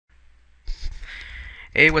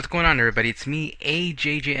Hey, what's going on, everybody? It's me,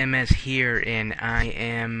 AJJMS here, and I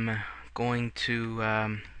am going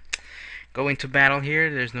to go into battle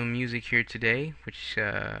here. There's no music here today, which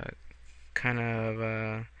kind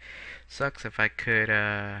of sucks. If I could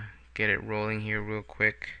get it rolling here real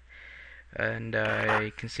quick. And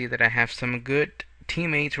you can see that I have some good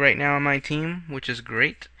teammates right now on my team, which is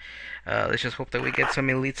great. Let's just hope that we get some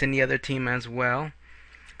elites in the other team as well.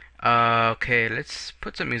 Okay, let's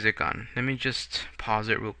put some music on. Let me just pause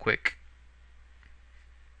it real quick.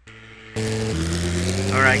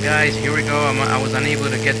 Alright guys, here we go. I was unable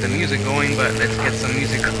to get the music going, but let's get some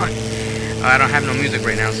music on. I don't have no music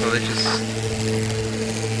right now, so let's just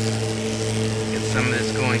get some of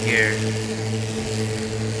this going here.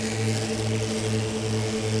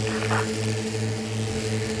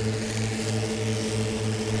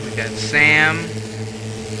 We got Sam.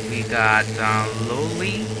 We got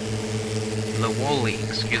Luw0li,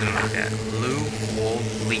 excuse me like that.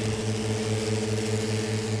 Luw0li.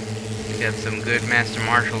 We got some good master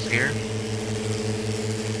marshals here.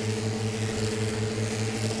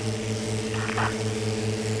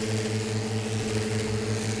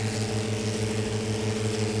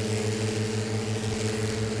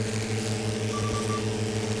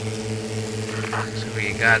 So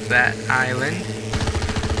we got that island.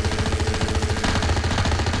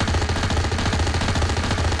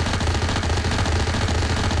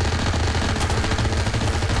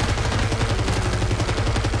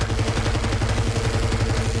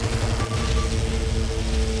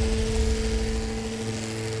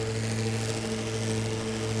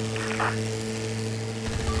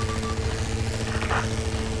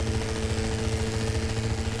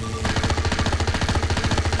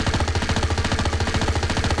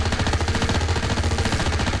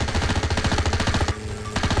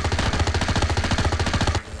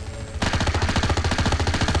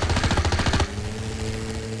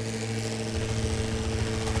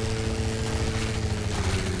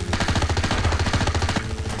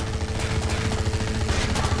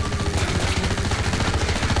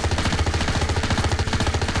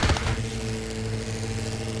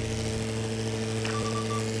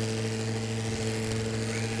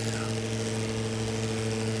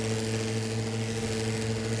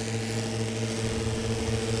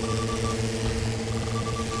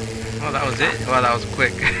 Oh, that was it? Well, that was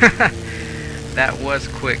quick. That was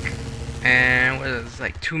quick. And what is it? It's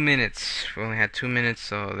like 2 minutes. We only had 2 minutes,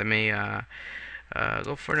 so let me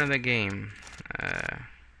go for another game.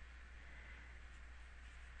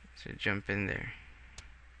 So jump in there.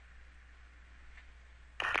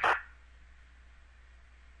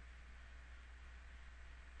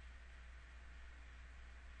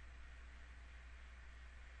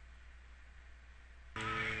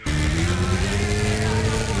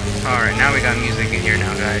 Alright, now we got music in here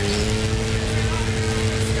now, guys.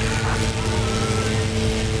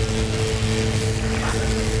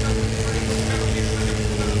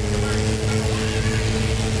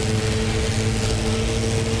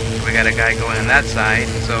 We got a guy going on that side,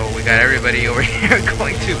 so we got everybody over here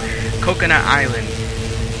going to Coconut Island.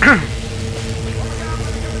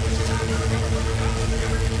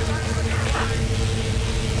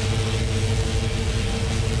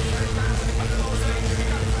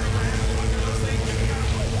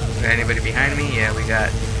 Anybody behind me? Yeah, we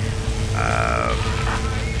got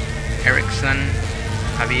Erickson,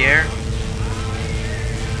 Javier.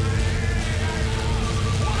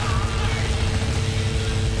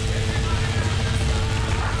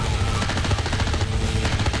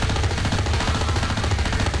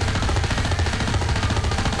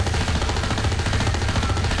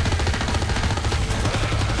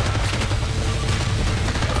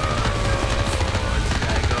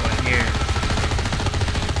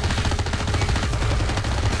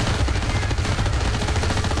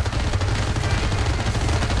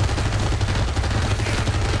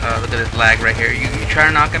 Look at this lag right here. You try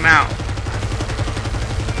to knock him out.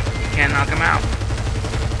 You can't knock him out.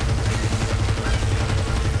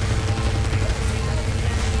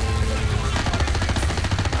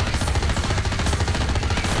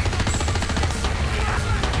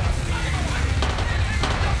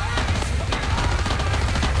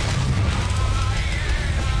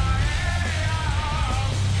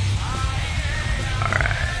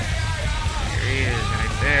 Alright. Here he is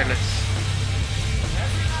right there. Let's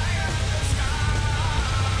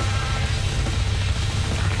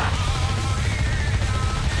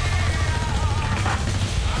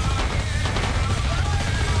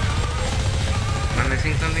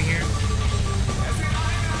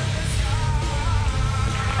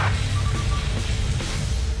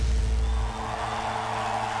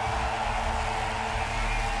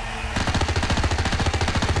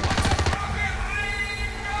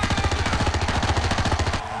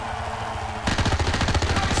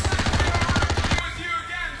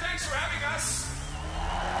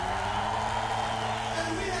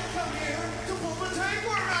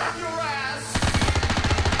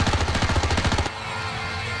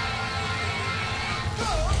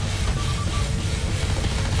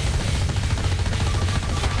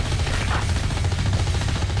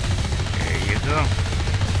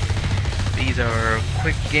These are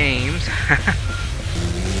quick games.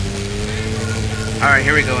 Alright,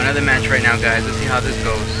 here we go. Another match right now, guys. Let's see how this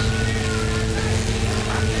goes.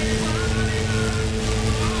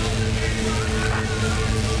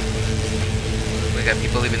 We got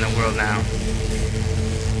people leaving the world now.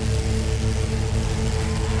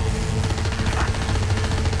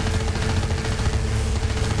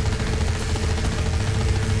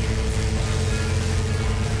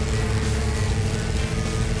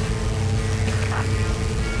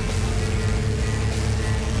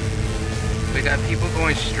 We got people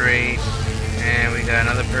going straight, and we got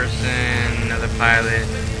another person, another pilot.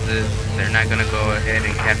 They're not gonna go ahead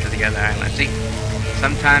and capture the other island. See,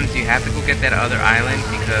 sometimes you have to go get that other island,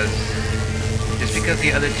 because just because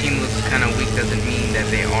the other team looks kind of weak doesn't mean that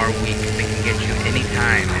they are weak. They can get you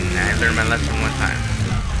anytime, and I learned my lesson one time.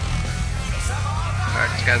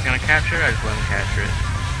 Alright, this guy's gonna capture. I just let him capture it.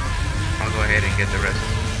 I'll go ahead and get the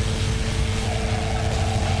rest.